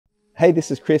Hey,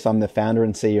 this is Chris. I'm the founder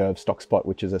and CEO of StockSpot,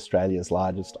 which is Australia's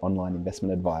largest online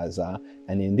investment advisor.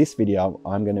 And in this video,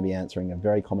 I'm going to be answering a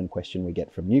very common question we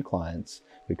get from new clients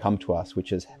who come to us,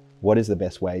 which is, what is the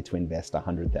best way to invest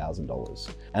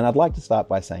 $100,000? And I'd like to start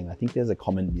by saying, I think there's a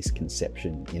common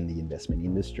misconception in the investment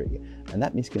industry. And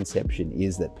that misconception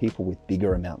is that people with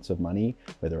bigger amounts of money,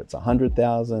 whether it's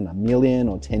 100,000, a million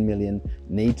or 10 million,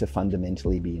 need to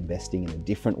fundamentally be investing in a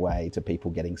different way to people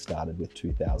getting started with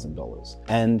 $2,000.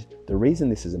 And the reason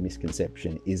this is a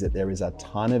misconception is that there is a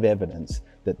ton of evidence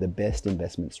that the best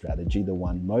investment strategy, the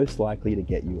one most likely to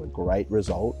get you a great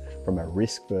result from a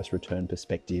risk versus return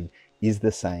perspective, is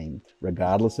the same,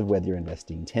 regardless of whether you're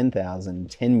investing 10,000,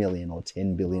 10 million, or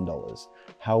 $10 billion.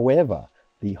 However,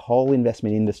 the whole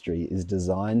investment industry is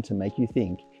designed to make you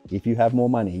think if you have more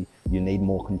money, you need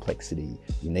more complexity.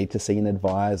 You need to see an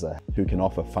advisor who can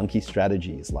offer funky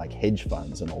strategies like hedge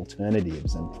funds and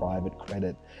alternatives and private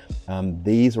credit.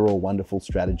 These are all wonderful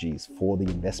strategies for the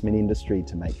investment industry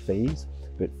to make fees.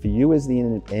 But for you as the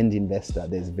end investor,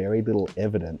 there's very little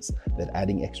evidence that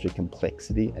adding extra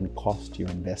complexity and cost to your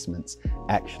investments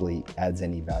actually adds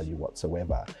any value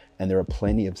whatsoever. And there are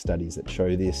plenty of studies that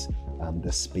show this.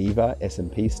 The SPIVA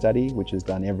S&P study, which is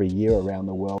done every year around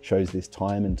the world, shows this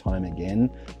time and time again,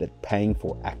 that paying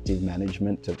for active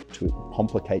management to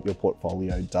complicate your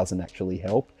portfolio doesn't actually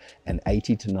help, and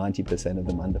 80 to 90% of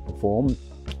them underperform.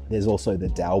 There's also the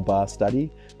Bar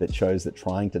study that shows that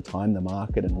trying to time the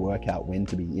market and work out when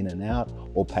to be in and out,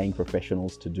 or paying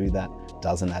professionals to do that,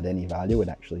 doesn't add any value. It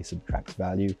actually subtracts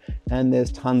value. And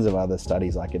there's tons of other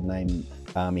studies I could name,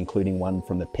 including one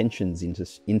from the Pensions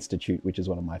Institute, which is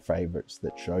one of my favorites,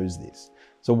 that shows this.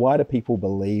 So why do people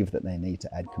believe that they need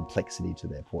to add complexity to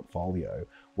their portfolio?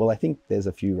 Well, I think there's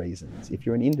a few reasons. If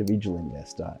you're an individual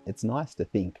investor, it's nice to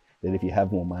think that if you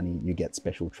have more money, you get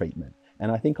special treatment.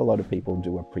 And I think a lot of people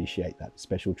do appreciate that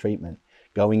special treatment.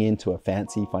 Going into a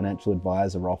fancy financial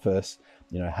advisor office,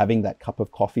 having that cup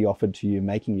of coffee offered to you,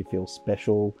 making you feel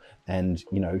special, and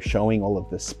showing all of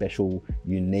the special,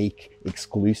 unique,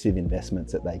 exclusive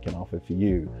investments that they can offer for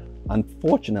you.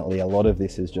 Unfortunately, a lot of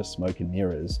this is just smoke and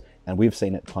mirrors. And we've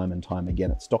seen it time and time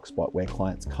again at StockSpot, where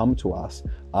clients come to us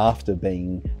after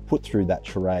being put through that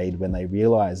charade, when they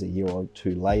realize a year or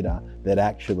two later that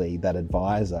actually that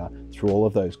advisor, through all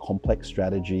of those complex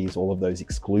strategies, all of those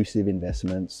exclusive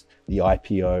investments, the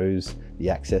IPOs,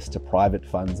 the access to private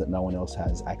funds that no one else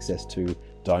has access to,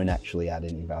 don't actually add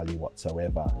any value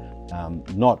whatsoever.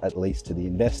 Not at least to the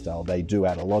investor. They do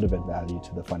add a lot of value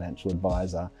to the financial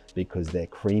advisor because they're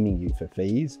creaming you for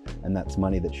fees, and that's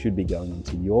money that should be going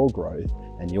into your growth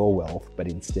and your wealth, but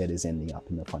instead is ending up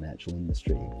in the financial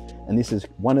industry. And this is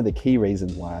one of the key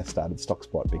reasons why I started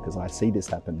StockSpot, because I see this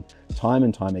happen time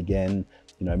and time again.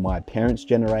 My parents'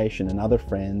 generation and other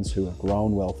friends who have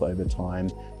grown wealth over time,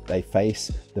 they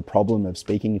face the problem of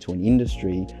speaking to an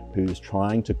industry who's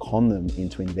trying to con them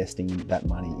into investing that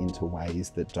money into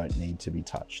ways that don't need to be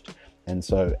touched. And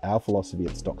so our philosophy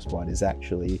at StockSpot is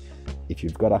actually, if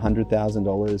you've got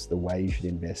 $100,000, the way you should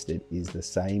invest it is the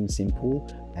same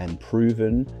simple and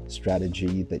proven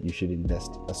strategy that you should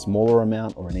invest a smaller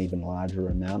amount or an even larger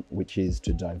amount, which is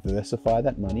to diversify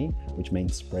that money, which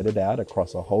means spread it out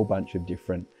across a whole bunch of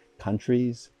different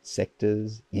countries,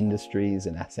 sectors, industries,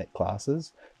 and asset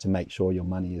classes, to make sure your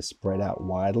money is spread out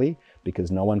widely, because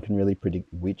no one can really predict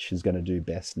which is going to do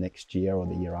best next year or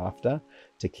the year after.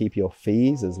 To keep your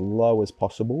fees as low as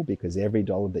possible, because every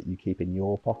dollar that you keep in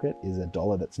your pocket is a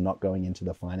dollar that's not going into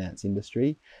the finance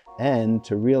industry, and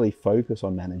to really focus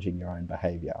on managing your own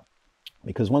behavior.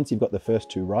 Because once you've got the first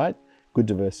two right, good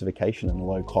diversification and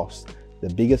low cost, the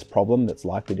biggest problem that's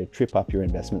likely to trip up your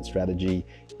investment strategy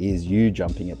is you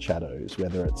jumping at shadows,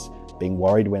 whether it's being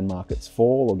worried when markets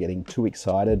fall or getting too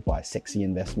excited by sexy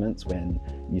investments when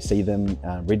you see them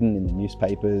written in the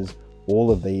newspapers.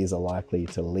 All of these are likely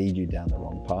to lead you down the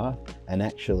wrong path. And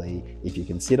actually, if you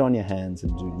can sit on your hands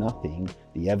and do nothing,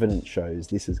 the evidence shows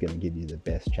this is going to give you the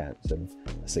best chance of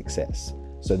success.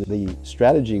 So the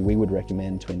strategy we would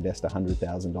recommend to invest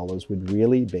 $100,000 would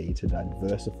really be to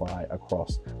diversify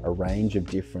across a range of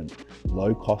different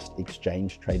low-cost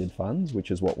exchange-traded funds,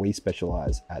 which is what we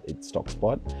specialize at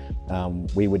StockSpot.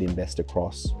 We would invest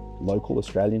across local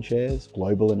Australian shares,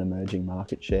 global and emerging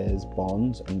market shares,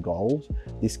 bonds, and gold.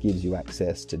 This gives you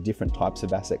access to different types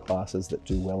of asset classes that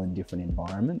do well in different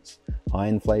environments: high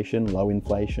inflation, low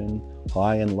inflation,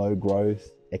 high and low growth,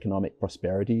 economic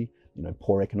prosperity,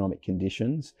 poor economic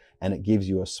conditions, and it gives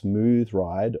you a smooth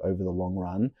ride over the long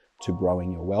run to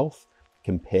growing your wealth,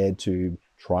 compared to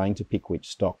trying to pick which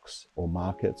stocks or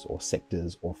markets or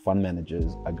sectors or fund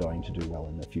managers are going to do well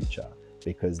in the future,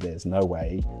 because there's no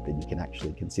way that you can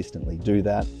actually consistently do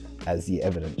that. as the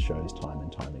evidence shows time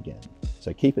and time again.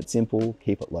 So keep it simple,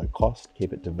 keep it low cost,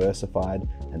 keep it diversified,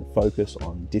 and focus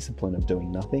on discipline of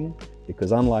doing nothing,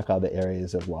 because unlike other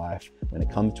areas of life, when it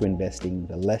comes to investing,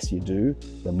 the less you do,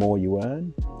 the more you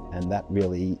earn. And that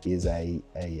really is a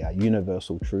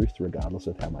universal truth regardless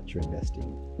of how much you're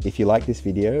investing. If you like this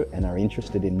video and are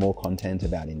interested in more content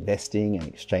about investing and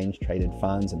exchange traded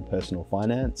funds and personal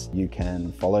finance, you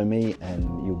can follow me and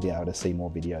you'll be able to see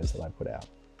more videos that I put out.